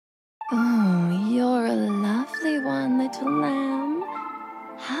everyone, little lamb.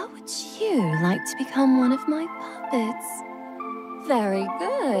 How would you like to become one of my puppets? Very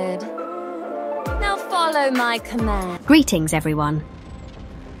good. Now follow my command. Greetings, everyone.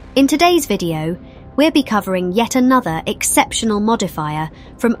 In today's video, we'll be covering yet another exceptional modifier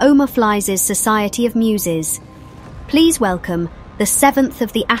from Omaflies' Society of Muses. Please welcome the 7th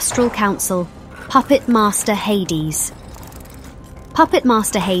of the Astral Council, Puppet Master Hades. Puppet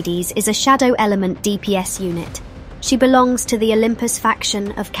Master Hades is a Shadow Element DPS unit. She belongs to the Olympus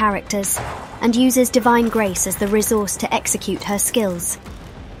faction of characters and uses Divine Grace as the resource to execute her skills.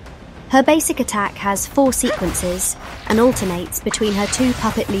 Her basic attack has 4 sequences and alternates between her 2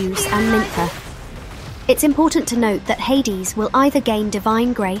 puppet Lus and Mintha. It's important to note that Hades will either gain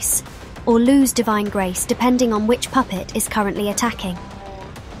Divine Grace or lose Divine Grace depending on which puppet is currently attacking.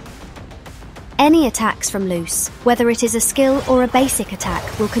 Any attacks from Lus, whether it is a skill or a basic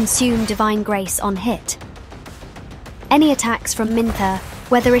attack, will consume Divine Grace on hit. Any attacks from Mintha,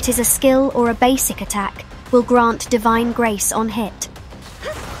 whether it is a skill or a basic attack, will grant Divine Grace on hit.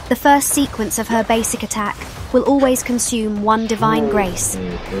 The first sequence of her basic attack will always consume 1 Divine Grace.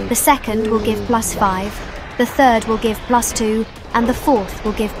 The second will give +5, the third will give +2, and the fourth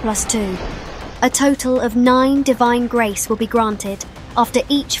will give +2. A total of 9 Divine Grace will be granted after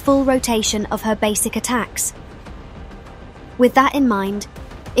each full rotation of her basic attacks. With that in mind,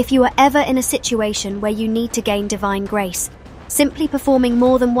 if you are ever in a situation where you need to gain Divine Grace, simply performing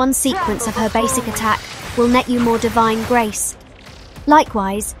more than 1 sequence of her basic attack will net you more Divine Grace.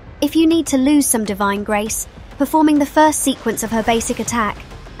 Likewise, if you need to lose some Divine Grace, performing the first sequence of her basic attack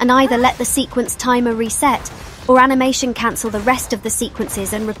and either let the sequence timer reset or animation cancel the rest of the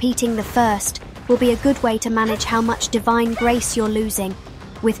sequences and repeating the first will be a good way to manage how much Divine Grace you're losing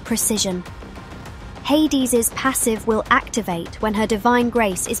with precision. Hades' passive will activate when her Divine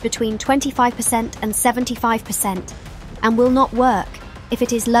Grace is between 25% and 75% and will not work if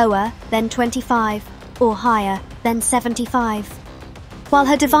it is lower than 25 or higher than 75. While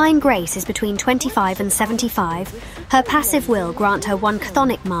her Divine Grace is between 25 and 75, her passive will grant her 1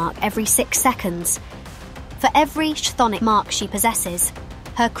 chthonic mark every 6 seconds. For every chthonic mark she possesses,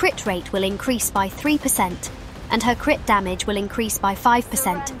 her crit rate will increase by 3% and her crit damage will increase by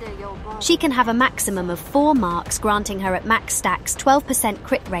 5%. She can have a maximum of 4 marks, granting her at max stacks 12%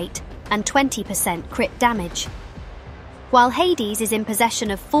 crit rate and 20% crit damage. While Hades is in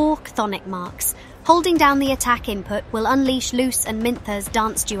possession of 4 chthonic marks, holding down the attack input will unleash Lus and Mintha's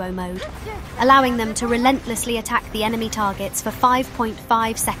dance duo mode, allowing them to relentlessly attack the enemy targets for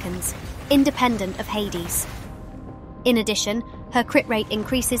 5.5 seconds, independent of Hades. In addition, her crit rate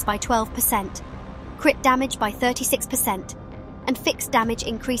increases by 12%, crit damage by 36%, and fixed damage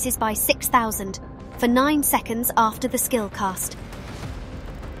increases by 6,000 for 9 seconds after the skill cast.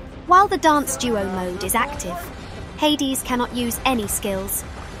 While the dance duo mode is active, Hades cannot use any skills.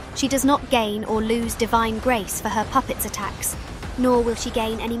 She does not gain or lose Divine Grace for her puppet's attacks, nor will she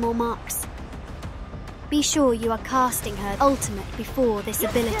gain any more marks. Be sure you are casting her ultimate before this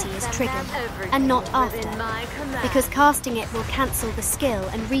ability is triggered, and not after, because casting it will cancel the skill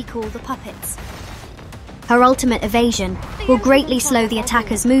and recall the puppets. Her ultimate evasion will greatly slow the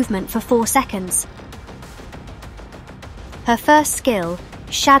attacker's movement for 4 seconds. Her first skill,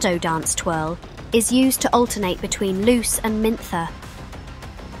 Shadow Dance Twirl, is used to alternate between Lus and Mintha.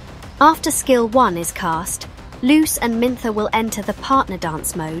 After skill 1 is cast, Lus and Mintha will enter the partner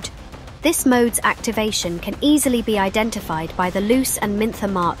dance mode. This mode's activation can easily be identified by the Lus and Mintha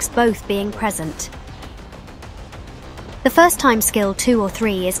marks both being present. The first time skill 2 or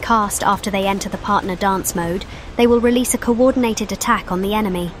 3 is cast after they enter the partner dance mode, they will release a coordinated attack on the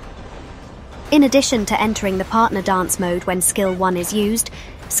enemy. In addition to entering the partner dance mode when skill 1 is used,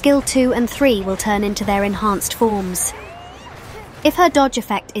 skill 2 and 3 will turn into their enhanced forms. If her dodge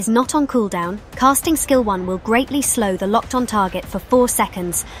effect is not on cooldown, casting skill 1 will greatly slow the locked-on target for 4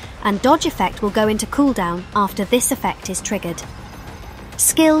 seconds, and dodge effect will go into cooldown after this effect is triggered.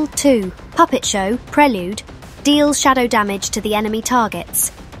 Skill 2, Puppet Show, Prelude, deals shadow damage to the enemy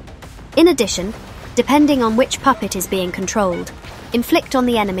targets. In addition, depending on which puppet is being controlled, inflict on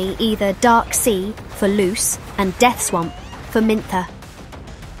the enemy either Dark Sea for Lus and Death Swamp for Mintha.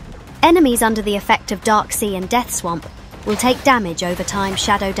 Enemies under the effect of Dark Sea and Death Swamp will take damage over time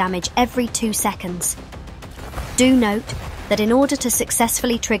shadow damage every 2 seconds. Do note that in order to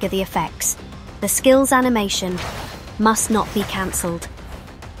successfully trigger the effects, the skill's animation must not be cancelled.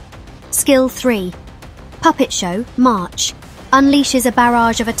 Skill 3, Puppet Show, March, unleashes a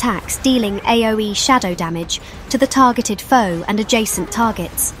barrage of attacks dealing AoE shadow damage to the targeted foe and adjacent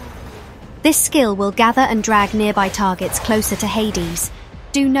targets. This skill will gather and drag nearby targets closer to Hades,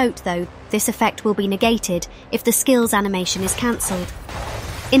 Do note, though, this effect will be negated if the skill's animation is cancelled.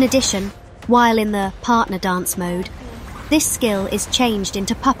 In addition, while in the partner dance mode, this skill is changed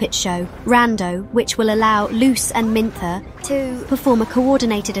into Puppet Show, Rando, which will allow Luce and Mintha to perform a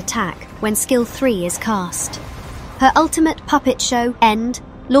coordinated attack when skill 3 is cast. Her ultimate Puppet Show, End,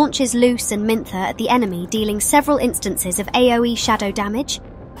 launches Luce and Mintha at the enemy, dealing several instances of AoE shadow damage.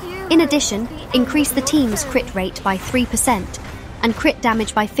 In addition, increase the team's crit rate by 3% and crit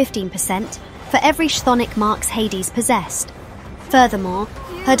damage by 15% for every chthonic marks Hades possessed. Furthermore,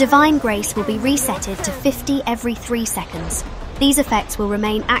 her Divine Grace will be resetted to 50 every 3 seconds. These effects will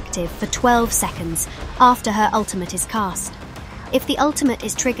remain active for 12 seconds after her ultimate is cast. If the ultimate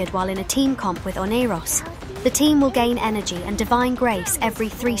is triggered while in a team comp with Oneros, the team will gain energy and Divine Grace every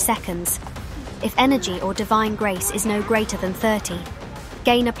 3 seconds. If energy or Divine Grace is no greater than 30,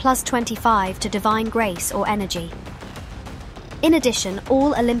 gain a plus 25 to Divine Grace or energy. In addition,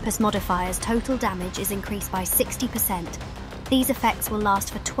 all Olympus modifiers' total damage is increased by 60%. These effects will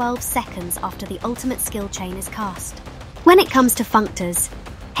last for 12 seconds after the ultimate skill chain is cast. When it comes to functors,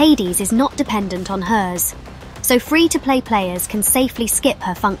 Hades is not dependent on hers, so free-to-play players can safely skip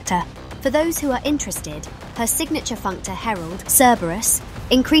her functor. For those who are interested, her signature functor Herald, Cerberus,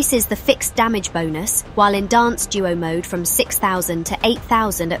 increases the fixed damage bonus while in dance duo mode from 6,000 to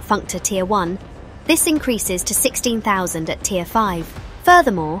 8,000 at functor tier 1. This increases to 16,000 at tier 5.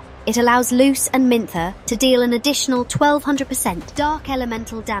 Furthermore, it allows Luce and Mintha to deal an additional 1200% dark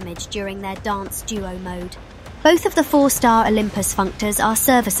elemental damage during their dance duo mode. Both of the 4-star Olympus functors are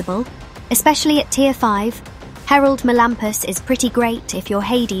serviceable, especially at tier 5. Herald Melampus is pretty great if your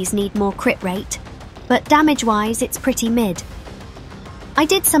Hades need more crit rate, but damage-wise it's pretty mid. I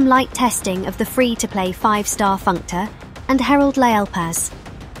did some light testing of the free-to-play 5-star functor and Herald Laelpaz.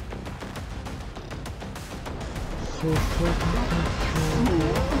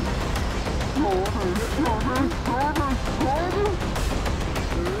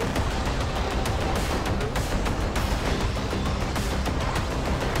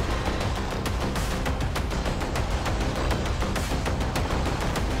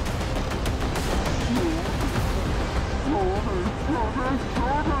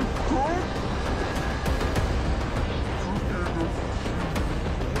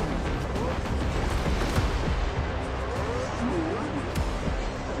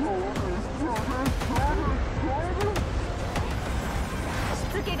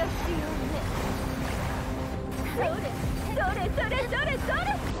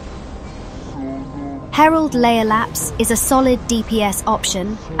 Herald Laelapse is a solid DPS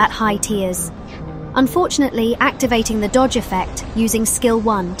option at high tiers. Unfortunately, activating the dodge effect using skill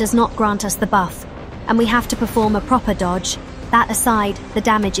 1 does not grant us the buff, and we have to perform a proper dodge. That aside, the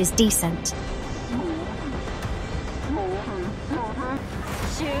damage is decent.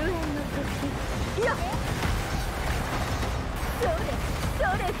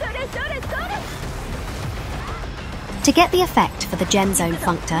 To get the effect for the Gen Zone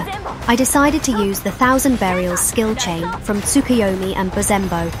functor, I decided to use the 1000 Burials skill chain from Tsukuyomi and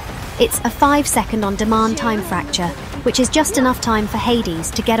Bozembo. It's a 5-second on-demand time fracture, which is just enough time for Hades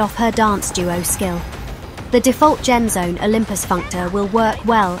to get off her dance duo skill. The default Gen Zone Olympus functor will work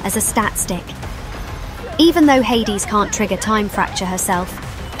well as a stat stick. Even though Hades can't trigger time fracture herself,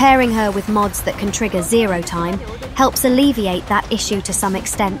 pairing her with mods that can trigger zero time helps alleviate that issue to some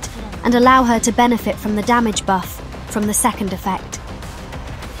extent and allow her to benefit from the damage buff from the second effect.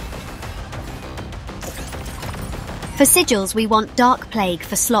 For sigils, we want Dark Plague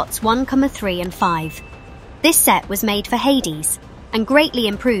for slots 1, 3 and 5. This set was made for Hades and greatly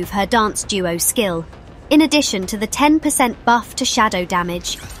improve her dance duo skill. In addition to the 10% buff to shadow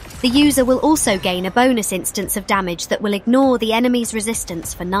damage, the user will also gain a bonus instance of damage that will ignore the enemy's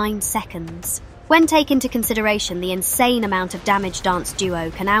resistance for 9 seconds. When taken into consideration the insane amount of damage Dance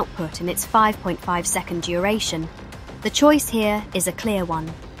Duo can output in its 5.5 second duration, the choice here is a clear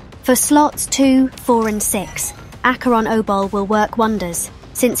one. For slots 2, 4 and 6, Acheron Obol will work wonders.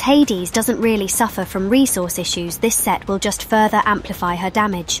 Since Hades doesn't really suffer from resource issues, this set will just further amplify her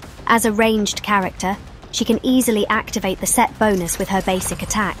damage. As a ranged character, she can easily activate the set bonus with her basic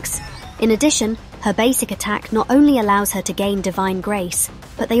attacks. In addition, her basic attack not only allows her to gain Divine Grace,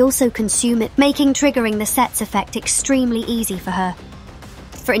 but they also consume it, making triggering the set's effect extremely easy for her.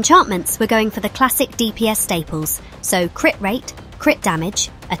 For enchantments, we're going for the classic DPS staples, so crit rate, crit damage,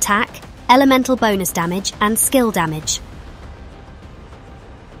 attack, elemental bonus damage, and skill damage.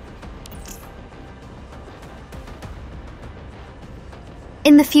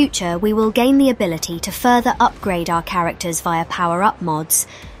 In the future, we will gain the ability to further upgrade our characters via power-up mods.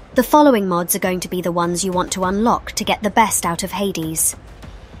 The following mods are going to be the ones you want to unlock to get the best out of Hades.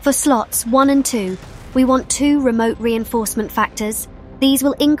 For slots 1 and 2, we want 2 remote reinforcement factors. These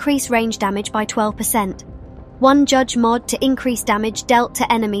will increase range damage by 12%. 1 judge mod to increase damage dealt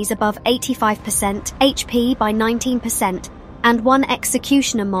to enemies above 85% HP by 19%, and 1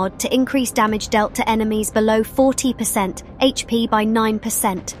 executioner mod to increase damage dealt to enemies below 40% HP by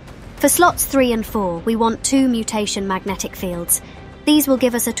 9%. For slots 3 and 4, we want 2 mutation magnetic fields. These will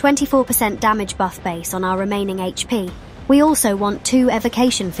give us a 24% damage buff base on our remaining HP. We also want 2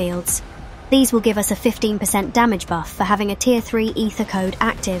 evocation fields. These will give us a 15% damage buff for having a Tier 3 Aether code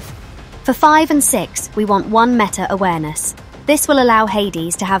active. For 5 and 6, we want 1 meta awareness. This will allow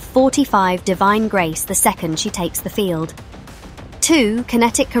Hades to have 45 divine grace the second she takes the field. 2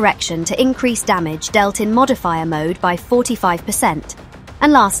 kinetic correction to increase damage dealt in modifier mode by 45%.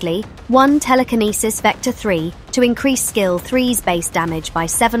 And lastly, 1 telekinesis vector 3 to increase skill 3's base damage by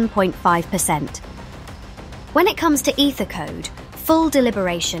 7.5%. When it comes to Aether code, full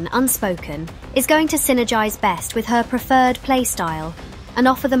deliberation unspoken is going to synergize best with her preferred playstyle and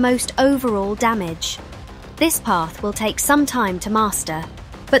offer the most overall damage. This path will take some time to master,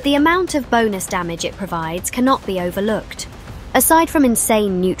 but the amount of bonus damage it provides cannot be overlooked. Aside from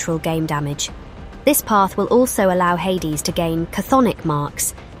insane neutral game damage, this path will also allow Hades to gain chthonic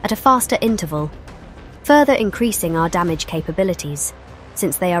marks at a faster interval, further increasing our damage capabilities,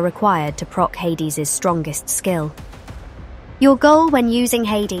 since they are required to proc Hades' strongest skill. Your goal when using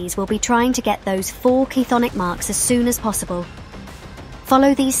Hades will be trying to get those 4 chthonic marks as soon as possible.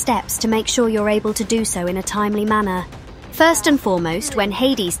 Follow these steps to make sure you're able to do so in a timely manner. First and foremost, when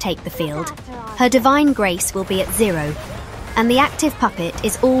Hades take the field, her divine grace will be at 0, and the active puppet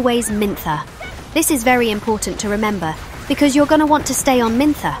is always Mintha. This is very important to remember, because you're going to want to stay on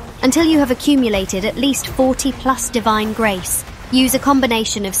Mintha until you have accumulated at least 40 plus divine grace. Use a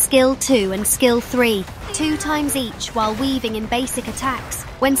combination of skill 2 and skill 3, 2 times each while weaving in basic attacks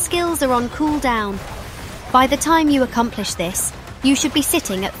when skills are on cooldown. By the time you accomplish this, you should be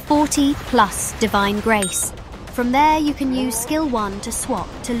sitting at 40 plus divine grace. From there you can use skill 1 to swap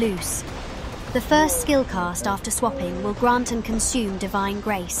to loose. The first skill cast after swapping will grant and consume divine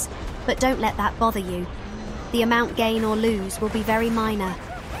grace, but don't let that bother you. The amount gain or lose will be very minor.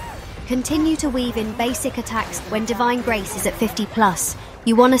 Continue to weave in basic attacks when divine grace is at 50 plus.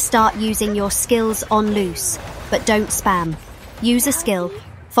 You want to start using your skills on loose, but don't spam. Use a skill,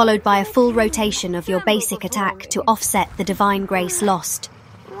 followed by a full rotation of your basic attack to offset the divine grace lost.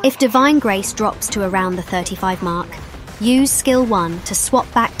 If divine grace drops to around the 35 mark, use skill 1 to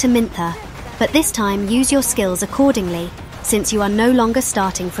swap back to Mintha, but this time use your skills accordingly, since you are no longer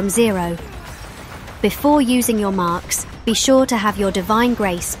starting from 0. Before using your marks, be sure to have your divine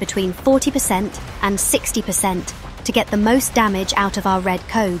grace between 40% and 60% to get the most damage out of our red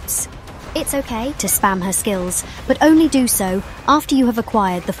codes. It's okay to spam her skills, but only do so after you have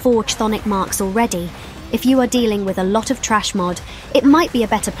acquired the 4 chthonic marks already. If you are dealing with a lot of trash mod, it might be a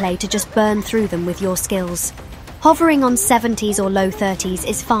better play to just burn through them with your skills. Hovering on 70s or low 30s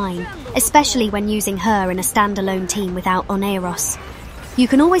is fine, especially when using her in a standalone team without Oneiros. You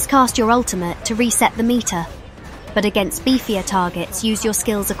can always cast your ultimate to reset the meter, but against beefier targets use your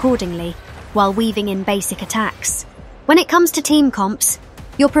skills accordingly, while weaving in basic attacks. When it comes to team comps,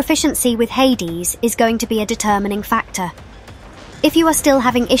 your proficiency with Hades is going to be a determining factor. If you are still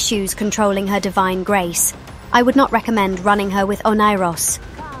having issues controlling her divine grace, I would not recommend running her with Oneiros.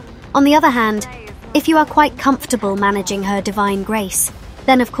 On the other hand, if you are quite comfortable managing her divine grace,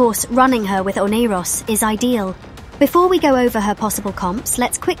 then of course running her with Oneiros is ideal. Before we go over her possible comps,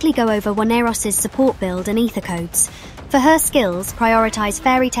 let's quickly go over Oneiros's support build and Aether codes. For her skills, prioritise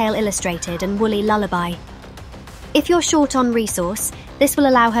Fairy Tale Illustrated and Woolly Lullaby. If you're short on resource, this will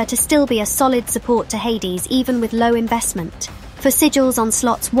allow her to still be a solid support to Hades even with low investment. For sigils on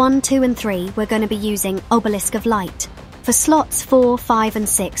slots 1, 2 and 3, we're going to be using Obelisk of Light. For slots 4, 5 and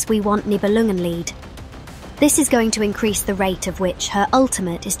 6, we want Nibelungenlied. This is going to increase the rate of which her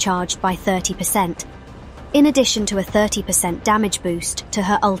ultimate is charged by 30%, in addition to a 30% damage boost to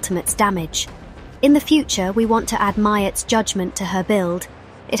her ultimate's damage. In the future, we want to add Mayat's Judgment to her build.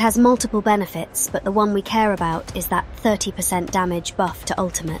 It has multiple benefits, but the one we care about is that 30% damage buff to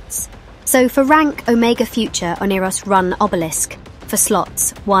ultimates. So for rank Omega Future, Oneiros run Obelisk for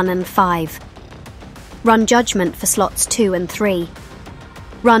slots 1 and 5. Run Judgment for slots 2 and 3.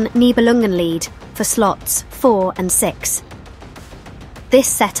 Run Nibelungenlied for slots 4 and 6. This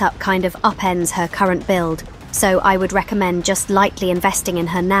setup kind of upends her current build, so I would recommend just lightly investing in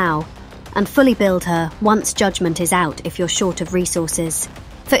her now, and fully build her once Judgment is out if you're short of resources.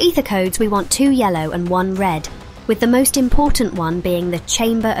 For Aether codes, we want 2 yellow and 1 red, with the most important one being the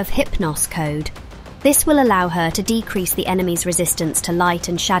Chamber of Hypnos code. This will allow her to decrease the enemy's resistance to light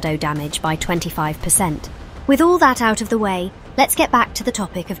and shadow damage by 25%. With all that out of the way, let's get back to the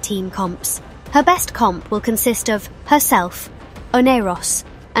topic of team comps. Her best comp will consist of herself, Oneros,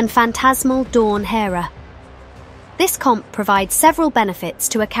 and Phantasmal Dawn Hera. This comp provides several benefits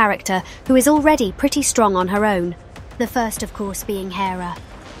to a character who is already pretty strong on her own. The first, of course, being Hera.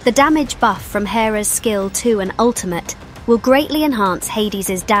 The damage buff from Hera's skill 2 and ultimate will greatly enhance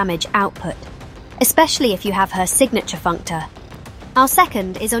Hades' damage output, especially if you have her signature functor. Our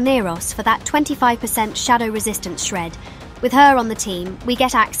second is Oneros for that 25% shadow resistance shred. With her on the team, we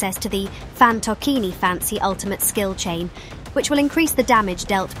get access to the Fantokini Fancy ultimate skill chain, which will increase the damage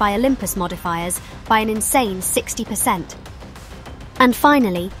dealt by Olympus modifiers by an insane 60%. And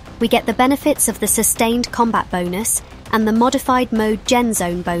finally, we get the benefits of the sustained combat bonus and the modified mode gen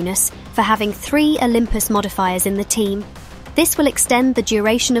zone bonus for having 3 Olympus modifiers in the team. This will extend the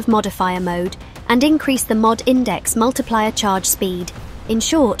duration of modifier mode and increase the mod index multiplier charge speed, in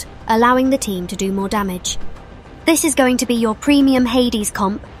short, allowing the team to do more damage. This is going to be your premium Hades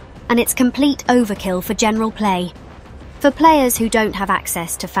comp, and it's complete overkill for general play. For players who don't have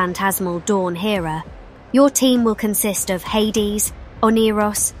access to Phantasmal Dawn Hera, your team will consist of Hades,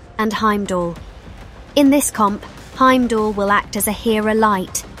 Oneros, and Heimdall. In this comp, Heimdall will act as a Hera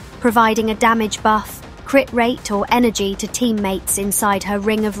Light, providing a damage buff, crit rate or energy to teammates inside her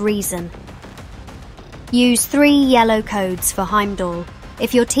Ring of Reason. Use 3 yellow codes for Heimdall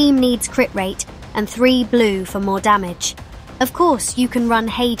if your team needs crit rate, and 3 blue for more damage. Of course, you can run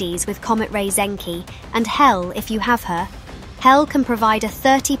Hades with Comet Ray Zenki, and Hel if you have her. Hel can provide a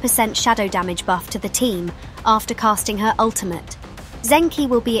 30% shadow damage buff to the team after casting her ultimate. Zenki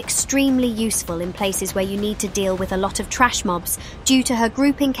will be extremely useful in places where you need to deal with a lot of trash mobs due to her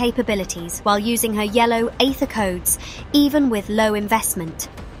grouping capabilities while using her yellow Aether codes, even with low investment.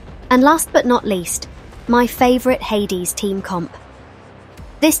 And last but not least, my favourite Hades team comp.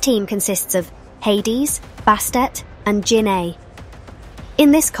 This team consists of Hades, Bastet, and Jin-A.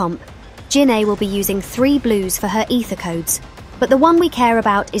 In this comp, Jin-A will be using 3 blues for her Aether codes, but the one we care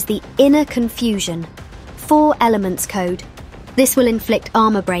about is the Inner Confusion, 4 elements code. This will inflict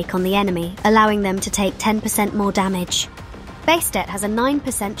armor break on the enemy, allowing them to take 10% more damage. Bastet has a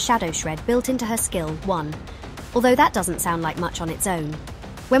 9% shadow shred built into her skill 1, although that doesn't sound like much on its own.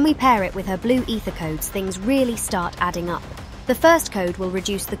 When we pair it with her blue Aether codes, things really start adding up. The first code will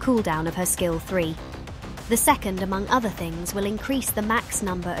reduce the cooldown of her skill 3. The second, among other things, will increase the max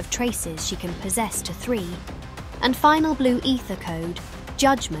number of traces she can possess to 3. And final blue Aether code,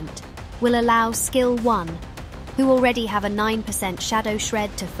 Judgment, will allow skill 1, who already have a 9% shadow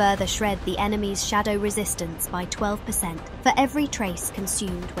shred, to further shred the enemy's shadow resistance by 12% for every trace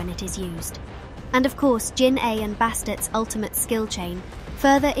consumed when it is used. And of course, Jin-A and Bastet's ultimate skill chain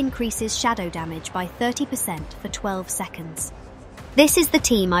further increases shadow damage by 30% for 12 seconds. This is the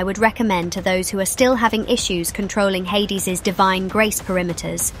team I would recommend to those who are still having issues controlling Hades' Divine Grace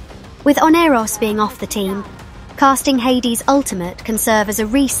perimeters. With Oneros being off the team, casting Hades' ultimate can serve as a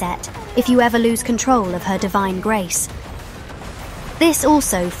reset if you ever lose control of her Divine Grace. This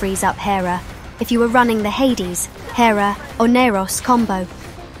also frees up Hera if you are running the Hades, Hera, Oneros combo.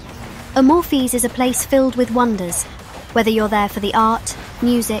 Amorphes is a place filled with wonders, whether you're there for the art,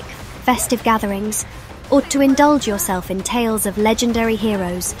 music, festive gatherings, or to indulge yourself in tales of legendary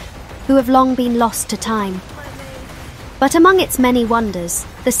heroes who have long been lost to time. But among its many wonders,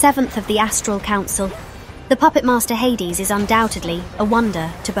 the 7th of the Astral Council, the Puppet Master Hades is undoubtedly a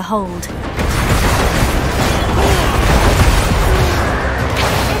wonder to behold.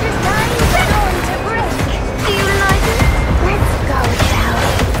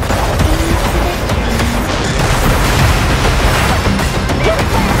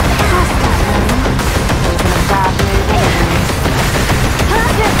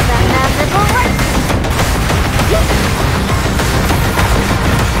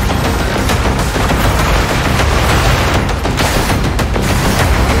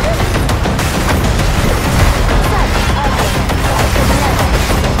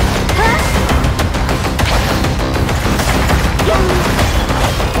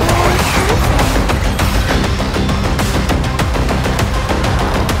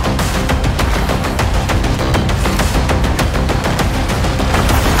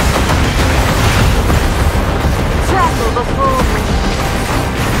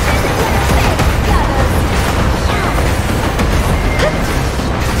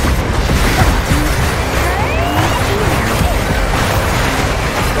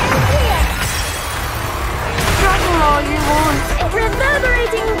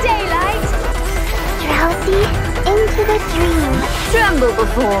 Into the dream. Tremble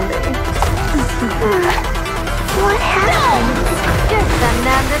before me. What happened? Just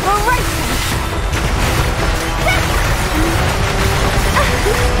another liberation!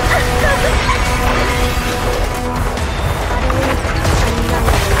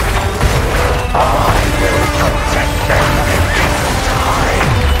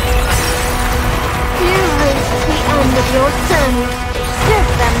 You reached the end of your journey.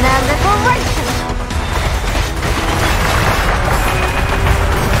 Just another liberation!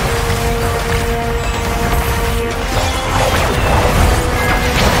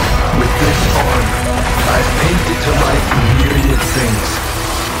 With this arm, I've painted to life myriad things.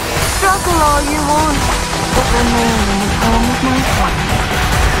 Struggle all you want, but remain in the palm of my hand.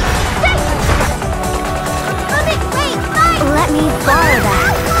 Let me borrow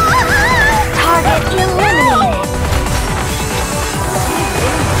that. Target eliminated.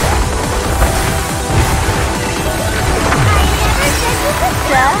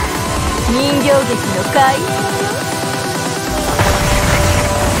 Saあ、人形劇の開演よ。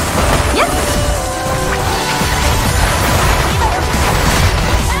やっ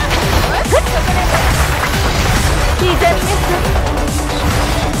刻みなさい。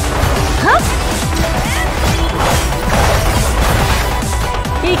はっ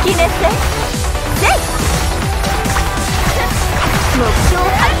行きなさい。せい目標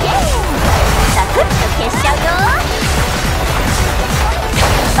発見。サクッと消しちゃうよ。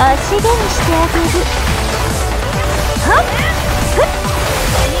足手にしてあげる。はっふっ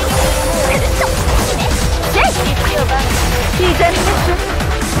せい刻みなさい。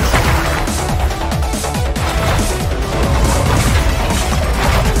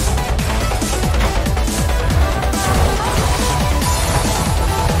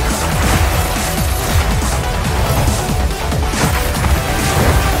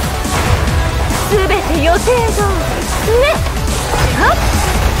すべて予定通りね。はっ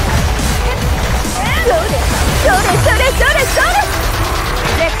それそれそれそれそれ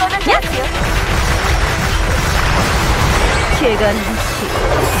絶好のチャンスよ。怪我なし。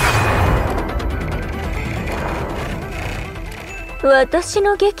私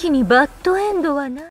の劇にバッドエンドはない。